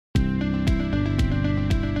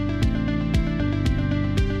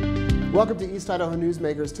Welcome to East Idaho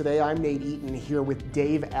Newsmakers. Today I'm Nate Eaton here with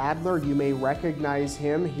Dave Adler. You may recognize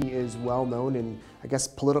him. He is well known in, I guess,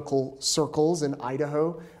 political circles in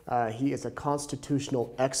Idaho. He is a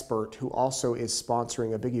constitutional expert who also is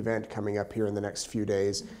sponsoring a big event coming up here in the next few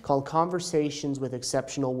days called Conversations with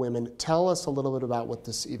Exceptional Women. Tell us a little bit about what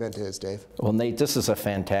this event is, Dave. Well, Nate, this is a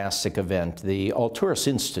fantastic event. The Alturas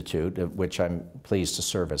Institute, of which I'm pleased to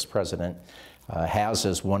serve as president, has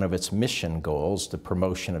as one of its mission goals the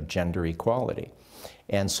promotion of gender equality.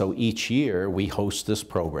 And so each year we host this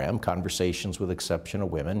program, Conversations with Exceptional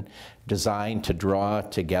Women, designed to draw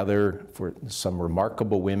together for some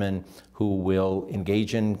remarkable women who will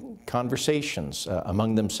engage in conversations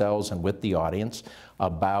among themselves and with the audience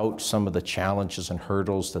about some of the challenges and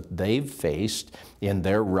hurdles that they've faced in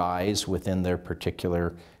their rise within their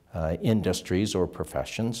particular industries or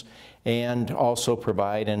professions, and also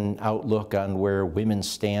provide an outlook on where women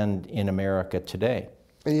stand in America today.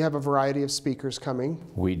 And you have a variety of speakers coming.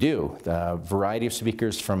 We do. A variety of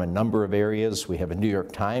speakers from a number of areas. We have a New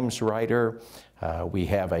York Times writer. We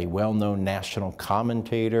have a well-known national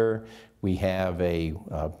commentator. We have a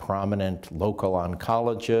prominent local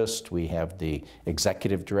oncologist. We have the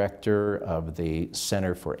executive director of the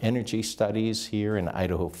Center for Energy Studies here in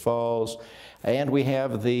Idaho Falls. And we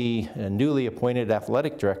have the newly appointed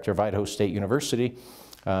athletic director of Idaho State University,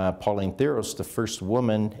 Pauline Thiros, the first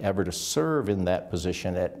woman ever to serve in that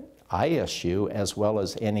position at ISU, as well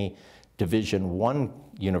as any Division I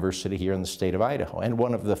university here in the state of Idaho, and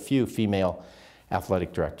one of the few female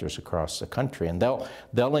athletic directors across the country. And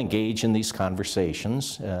they'll engage in these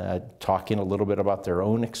conversations, talking a little bit about their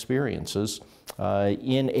own experiences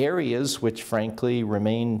in areas which frankly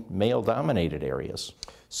remain male-dominated areas.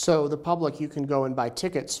 So the public, you can go and buy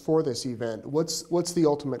tickets for this event. What's the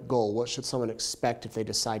ultimate goal? What should someone expect if they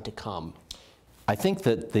decide to come? I think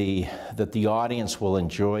that the audience will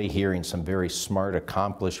enjoy hearing some very smart,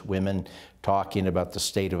 accomplished women talking about the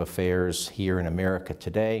state of affairs here in America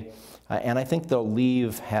today. And I think they'll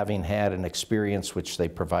leave having had an experience which they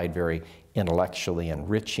provide very intellectually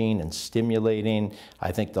enriching and stimulating.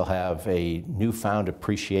 I think they'll have a newfound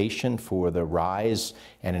appreciation for the rise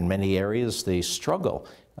and in many areas the struggle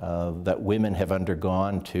that women have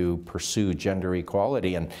undergone to pursue gender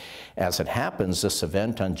equality. And as it happens, this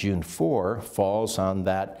event on June 4 falls on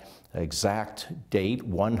that exact date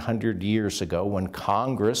 100 years ago when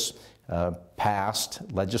Congress passed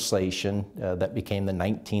legislation that became the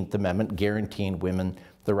 19th Amendment, guaranteeing women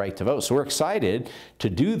the right to vote. So we're excited to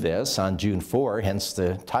do this on June 4, hence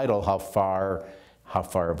the title, How Far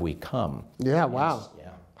Have We Come? Yeah, wow. Yes, yeah.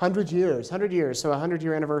 100 years, so a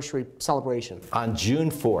 100-year anniversary celebration. On June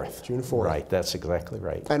 4th. June 4th. Right, that's exactly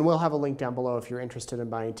right. And we'll have a link down below. If you're interested in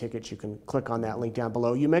buying tickets, you can click on that link down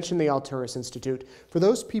below. You mentioned the Alturas Institute. For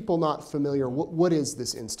those people not familiar, what is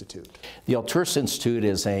this institute? The Alturas Institute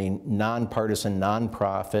is a nonpartisan,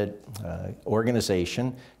 nonprofit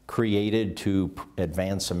organization created to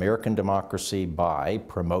advance American democracy by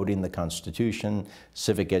promoting the Constitution,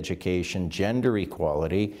 civic education, gender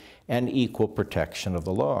equality, and equal protection of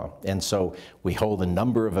the law. And so we hold a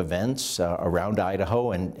number of events around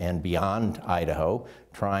Idaho and beyond Idaho,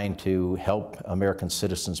 trying to help American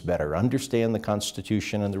citizens better understand the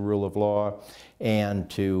Constitution and the rule of law, and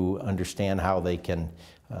to understand how they can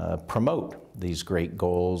promote these great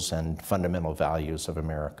goals and fundamental values of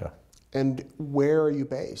America. And where are you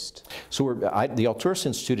based? So the Alturas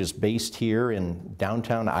Institute is based here in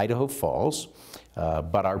downtown Idaho Falls,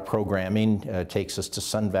 but our programming takes us to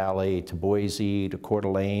Sun Valley, to Boise, to Coeur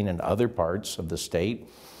d'Alene, and other parts of the state.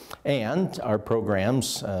 And our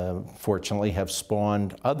programs, fortunately, have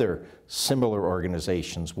spawned other similar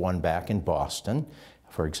organizations, one back in Boston,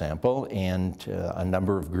 for example, and a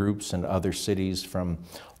number of groups in other cities from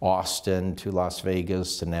Austin to Las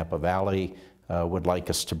Vegas to Napa Valley would like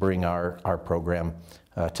us to bring our program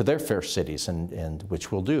to their fair cities, and which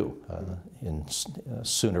we'll do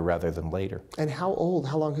sooner rather than later. And how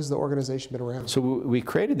long has the organization been around? So we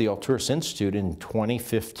created the Alturas Institute in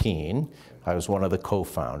 2015. I was one of the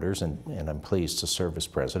co-founders, and I'm pleased to serve as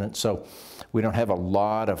president. So we don't have a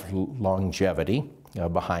lot of longevity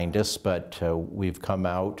behind us, but we've come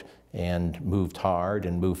out and moved hard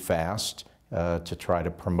and moved fast to try to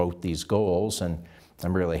promote these goals, and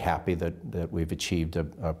I'm really happy that we've achieved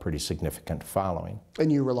a pretty significant following.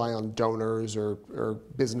 And you rely on donors or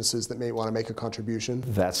businesses that may want to make a contribution?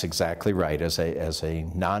 That's exactly right. As a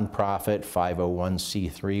nonprofit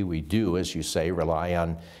 501c3, we do, as you say, rely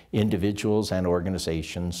on individuals and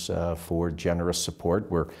organizations for generous support.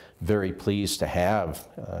 We're very pleased to have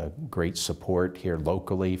great support here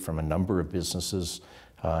locally from a number of businesses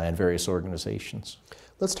and various organizations.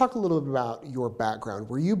 Let's talk a little bit about your background.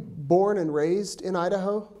 Were you born and raised in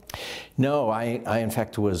Idaho? No, I in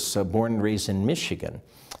fact was born and raised in Michigan,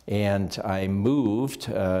 and I moved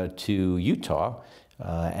to Utah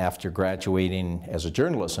after graduating as a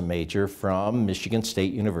journalism major from Michigan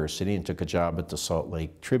State University, and took a job at the Salt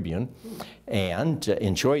Lake Tribune, and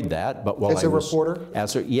enjoyed that. But while as a reporter?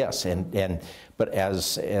 Yes, but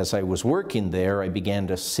as I was working there, I began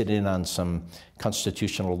to sit in on some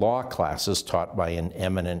constitutional law classes taught by an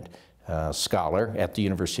eminent scholar at the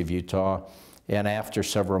University of Utah. And after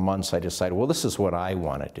several months, I decided, well, this is what I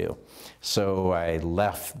want to do. So I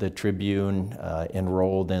left the Tribune,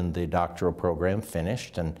 enrolled in the doctoral program,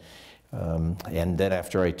 finished, and then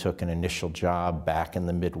after I took an initial job back in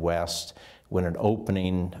the Midwest, when an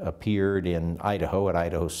opening appeared in Idaho at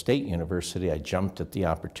Idaho State University, I jumped at the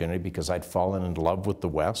opportunity because I'd fallen in love with the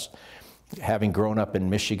West. Having grown up in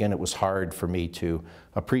Michigan, it was hard for me to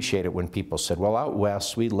appreciate it when people said, well, out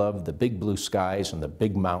west, we love the big blue skies and the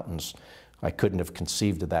big mountains. I couldn't have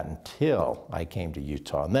conceived of that until I came to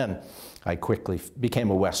Utah. And then I quickly became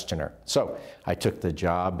a Westerner. So I took the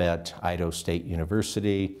job at Idaho State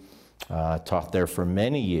University, taught there for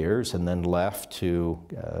many years, and then left to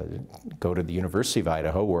go to the University of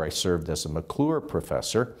Idaho, where I served as a McClure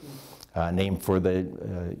professor, named for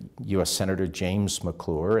the U.S. Senator James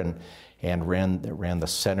McClure, and ran the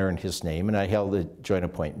center in his name. And I held a joint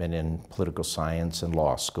appointment in political science and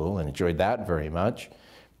law school and enjoyed that very much.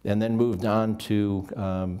 And then moved on to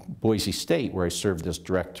Boise State, where I served as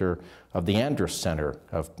director of the Andrus Center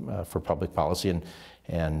for Public Policy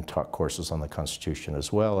and taught courses on the Constitution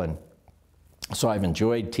as well. And so I've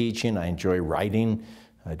enjoyed teaching. I enjoy writing.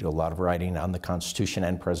 I do a lot of writing on the Constitution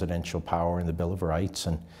and presidential power and the Bill of Rights.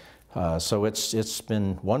 And so it's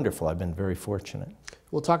been wonderful. I've been very fortunate.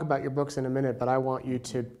 We'll talk about your books in a minute, but I want you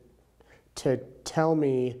to tell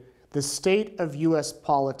me the state of U.S.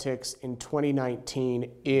 politics in 2019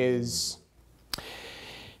 is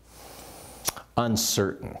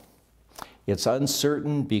uncertain. It's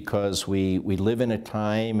uncertain because we live in a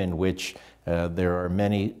time in which there are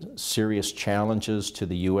many serious challenges to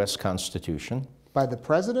the U.S. Constitution. By the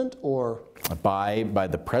president, or? By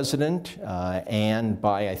the president, and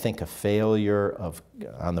by, I think, a failure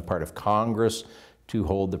on the part of Congress to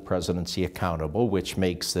hold the presidency accountable, which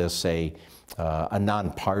makes this a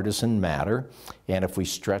nonpartisan matter. And if we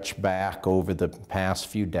stretch back over the past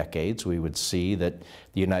few decades, we would see that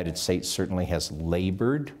the United States certainly has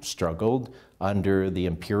labored, struggled under the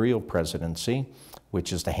imperial presidency,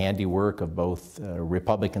 which is the handiwork of both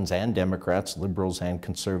Republicans and Democrats, liberals and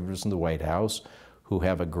conservatives in the White House, who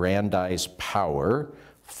have aggrandized power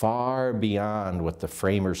far beyond what the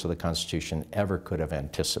framers of the Constitution ever could have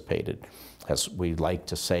anticipated. As we like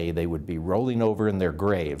to say, they would be rolling over in their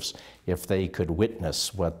graves if they could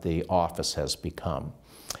witness what the office has become.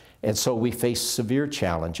 And so we face severe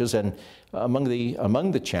challenges, and among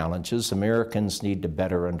the challenges, Americans need to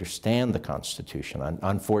better understand the Constitution.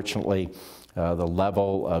 Unfortunately, the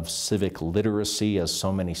level of civic literacy, as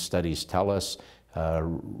so many studies tell us,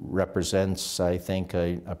 represents, I think,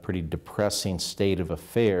 a pretty depressing state of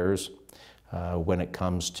affairs when it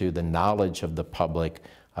comes to the knowledge of the public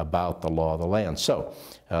about the law of the land. So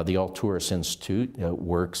the Alturas Institute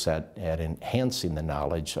works at enhancing the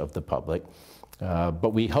knowledge of the public.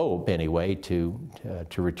 But we hope, anyway, to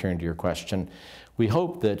return to your question, we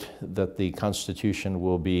hope that the Constitution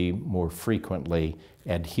will be more frequently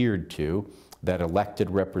adhered to, that elected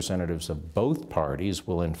representatives of both parties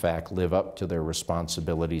will in fact live up to their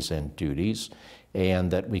responsibilities and duties, and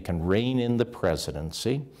that we can rein in the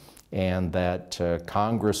presidency, and that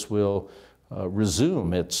Congress will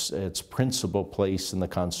resume its principal place in the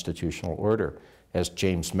constitutional order. As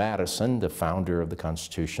James Madison, the founder of the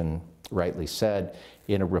Constitution, rightly said,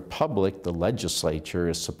 in a republic, the legislature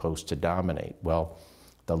is supposed to dominate. Well,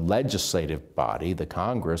 the legislative body, the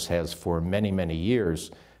Congress, has for many, many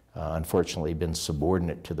years unfortunately been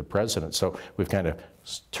subordinate to the president. So we've kind of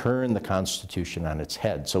turned the Constitution on its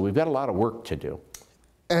head. So we've got a lot of work to do.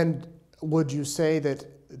 And would you say that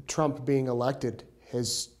Trump being elected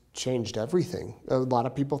has changed everything? A lot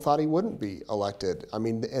of people thought he wouldn't be elected. I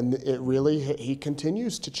mean, and he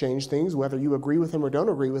continues to change things, whether you agree with him or don't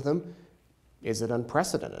agree with him. Is it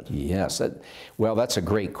unprecedented? Yes. Well, that's a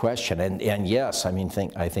great question. And yes, I mean,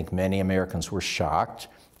 I think many Americans were shocked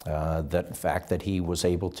the fact that he was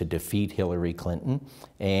able to defeat Hillary Clinton,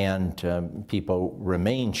 and people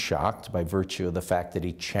remain shocked by virtue of the fact that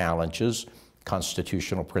he challenges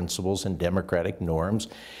constitutional principles and democratic norms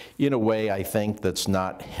in a way, I think, that's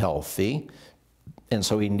not healthy. And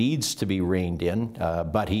so he needs to be reined in,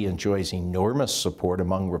 but he enjoys enormous support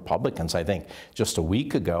among Republicans. I think just a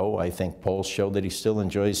week ago, I think polls showed that he still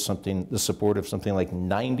enjoys the support of something like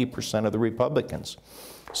 90% of the Republicans.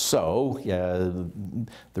 So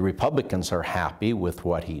the Republicans are happy with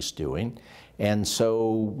what he's doing. And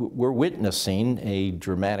so we're witnessing a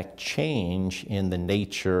dramatic change in the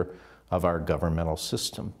nature of our governmental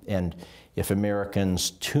system. And if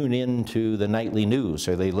Americans tune into the nightly news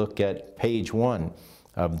or they look at page 1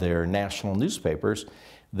 of their national newspapers,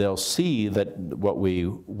 they'll see that what we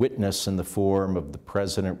witness in the form of the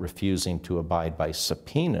president refusing to abide by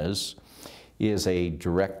subpoenas is a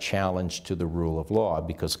direct challenge to the rule of law,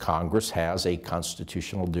 because Congress has a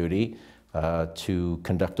constitutional duty to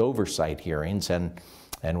conduct oversight hearings. And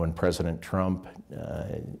when President Trump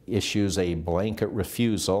issues a blanket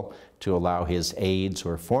refusal to allow his aides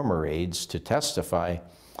or former aides to testify,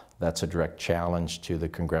 that's a direct challenge to the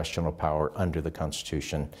congressional power under the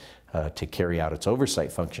Constitution to carry out its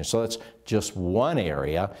oversight function. So that's just one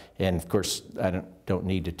area. And of course, I don't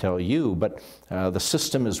need to tell you, but the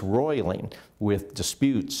system is roiling with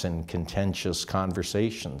disputes and contentious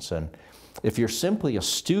conversations. And if you're simply a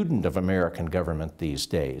student of American government these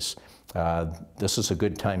days, this is a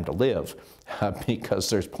good time to live because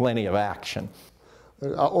there's plenty of action.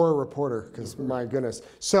 Or a reporter, because my goodness.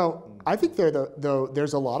 So I think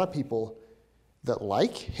there's a lot of people that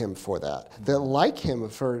like him for that, that like him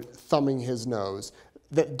for thumbing his nose,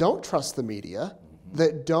 that don't trust the media,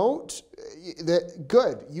 that don't, that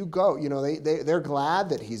good, you go. You know, they're glad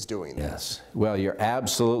that he's doing this. Yes. Well, you're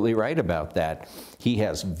absolutely right about that. He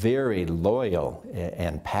has very loyal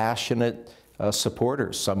and passionate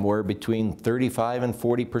supporters, somewhere between 35 and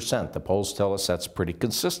 40%. The polls tell us that's pretty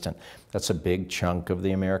consistent. That's a big chunk of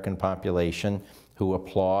the American population who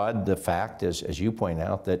applaud the fact, as you point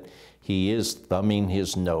out, that he is thumbing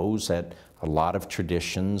his nose at a lot of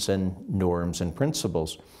traditions and norms and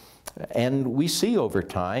principles. And we see over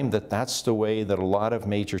time that that's the way that a lot of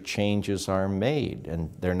major changes are made,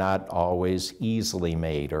 and they're not always easily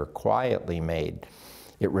made or quietly made.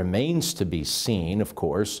 It remains to be seen, of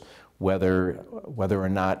course, whether or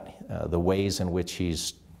not the ways in which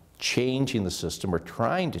he's changing the system or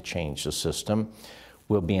trying to change the system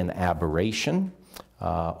will be an aberration,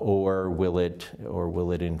 or will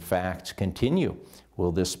it in fact continue?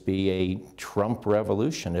 Will this be a Trump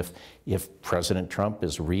revolution? If President Trump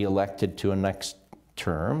is reelected to a next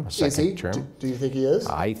term, a second term. Do you think he is?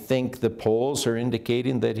 I think the polls are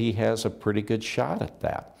indicating that he has a pretty good shot at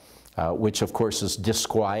that, which of course is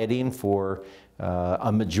disquieting for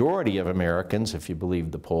a majority of Americans, if you believe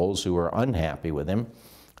the polls, who are unhappy with him.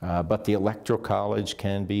 But the Electoral College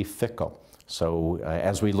can be fickle. So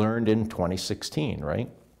as we learned in 2016, right?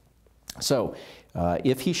 So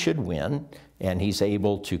if he should win and he's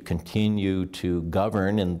able to continue to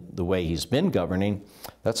govern in the way he's been governing,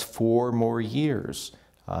 that's 4 more years.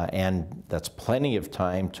 And that's plenty of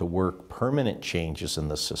time to work permanent changes in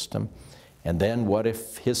the system. And then what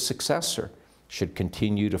if his successor should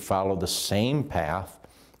continue to follow the same path?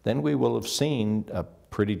 Then we will have seen a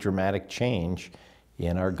pretty dramatic change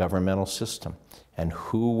in our governmental system. And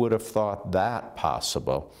who would have thought that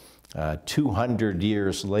possible 200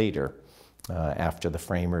 years later, after the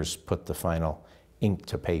framers put the final ink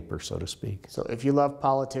to paper, so to speak? So if you love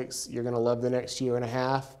politics, you're going to love the next year and a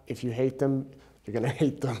half. If you hate them, you're going to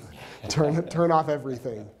hate them. Turn off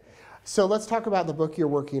everything. So let's talk about the book you're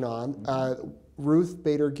working on. Ruth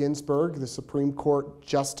Bader Ginsburg, the Supreme Court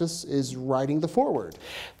Justice, is writing the foreword.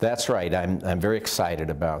 That's right. I'm very excited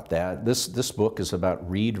about that. This book is about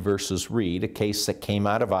Reed versus Reed, a case that came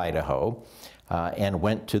out of Idaho and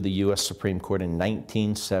went to the U.S. Supreme Court in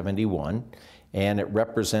 1971. And it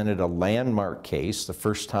represented a landmark case, the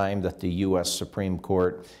first time that the U.S. Supreme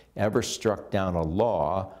Court ever struck down a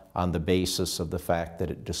law on the basis of the fact that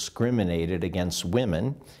it discriminated against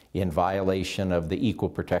women in violation of the Equal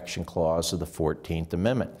Protection Clause of the 14th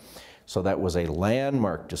Amendment. So that was a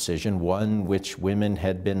landmark decision, one which women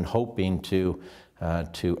had been hoping to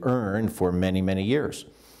earn for many, many years.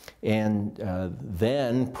 And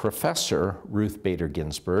then Professor Ruth Bader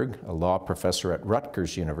Ginsburg, a law professor at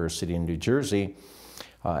Rutgers University in New Jersey,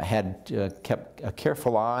 had kept a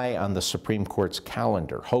careful eye on the Supreme Court's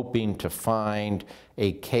calendar, hoping to find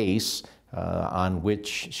a case on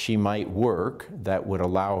which she might work that would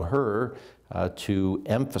allow her to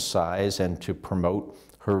emphasize and to promote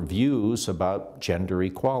her views about gender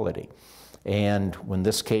equality. And when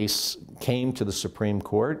this case came to the Supreme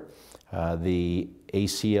Court, the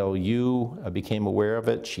ACLU became aware of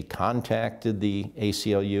it. She contacted the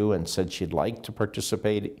ACLU and said she'd like to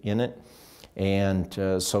participate in it.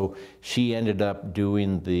 And so she ended up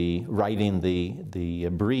writing the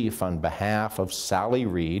brief on behalf of Sally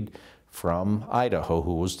Reed from Idaho,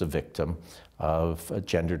 who was the victim of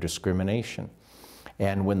gender discrimination.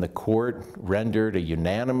 And when the court rendered a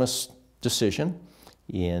unanimous decision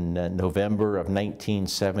in November of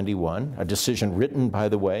 1971, a decision written, by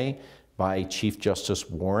the way, by Chief Justice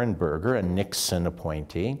Warren Burger, a Nixon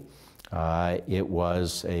appointee, it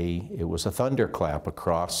was a thunderclap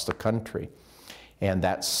across the country. And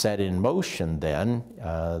that set in motion then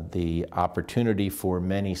the opportunity for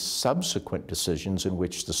many subsequent decisions in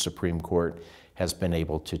which the Supreme Court has been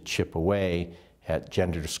able to chip away at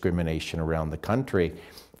gender discrimination around the country.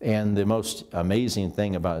 And the most amazing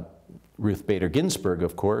thing about Ruth Bader Ginsburg,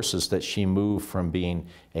 of course, is that she moved from being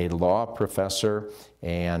a law professor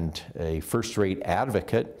and a first-rate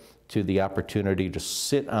advocate to the opportunity to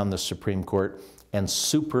sit on the Supreme Court and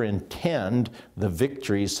superintend the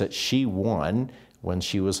victories that she won when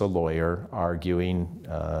she was a lawyer arguing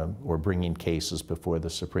or bringing cases before the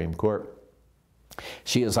Supreme Court.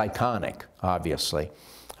 She is iconic, obviously.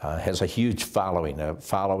 Has a huge following,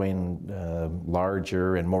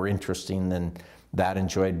 larger and more interesting than that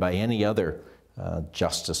enjoyed by any other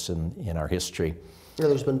justice in our history. Yeah,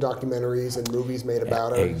 there's been documentaries and movies made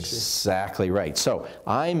about her. Exactly right. So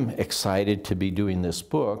I'm excited to be doing this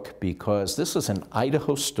book because this is an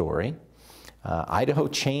Idaho story. Idaho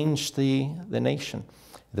changed the nation.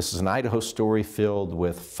 This is an Idaho story filled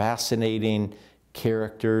with fascinating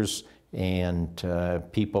characters and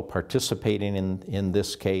people participating in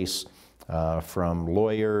this case, from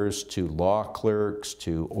lawyers to law clerks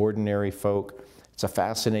to ordinary folk. It's a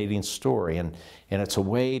fascinating story, and it's a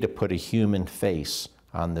way to put a human face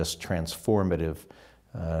on this transformative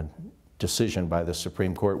decision by the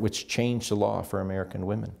Supreme Court, which changed the law for American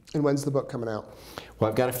women. And when's the book coming out? Well,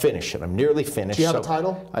 I've got to finish it. I'm nearly finished. Do you have a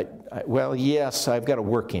title? Well, yes, I've got a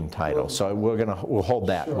working title, so we'll hold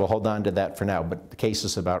that. Sure. We'll hold on to that for now. But the case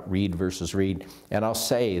is about Reed versus Reed, and I'll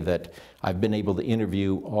say that I've been able to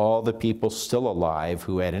interview all the people still alive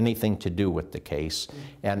who had anything to do with the case,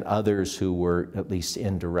 and others who were at least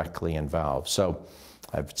indirectly involved. So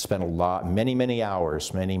I've spent many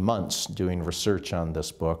hours, many months doing research on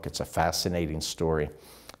this book. It's a fascinating story,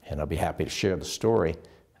 and I'll be happy to share the story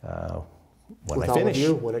when I finish. With all of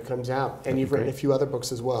you, when it comes out. And you've written a few other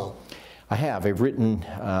books as well. I have. I've written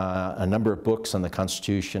a number of books on the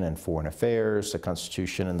Constitution and foreign affairs, the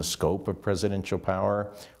Constitution and the scope of presidential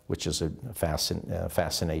power, which is a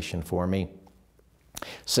fascination for me.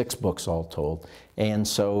 6 books all told. And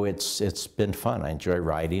so it's been fun. I enjoy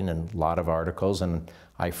writing and a lot of articles, and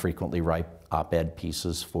I frequently write op-ed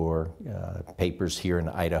pieces for papers here in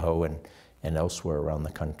Idaho and elsewhere around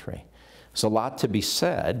the country. There's a lot to be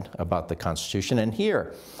said about the Constitution. And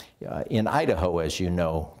here in Idaho, as you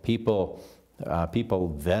know, people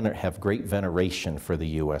have great veneration for the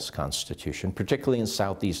U.S. Constitution, particularly in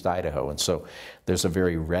southeast Idaho. And so there's a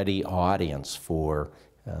very ready audience for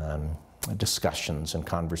discussions and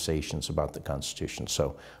conversations about the Constitution.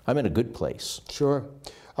 So I'm in a good place. Sure.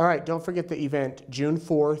 All right, don't forget the event, June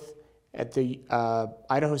 4th at the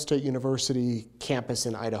Idaho State University campus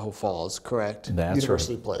in Idaho Falls, correct? That's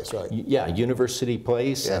University right. Place, right? Yeah, University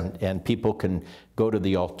Place, yeah. And people can go to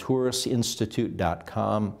the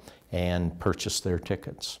alturasinstitute.com and purchase their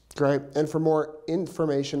tickets. Great. And for more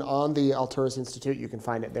information on the Alturas Institute, you can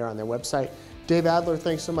find it there on their website. Dave Adler,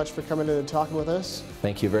 thanks so much for coming in and talking with us.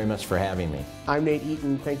 Thank you very much for having me. I'm Nate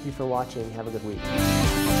Eaton. Thank you for watching. Have a good week.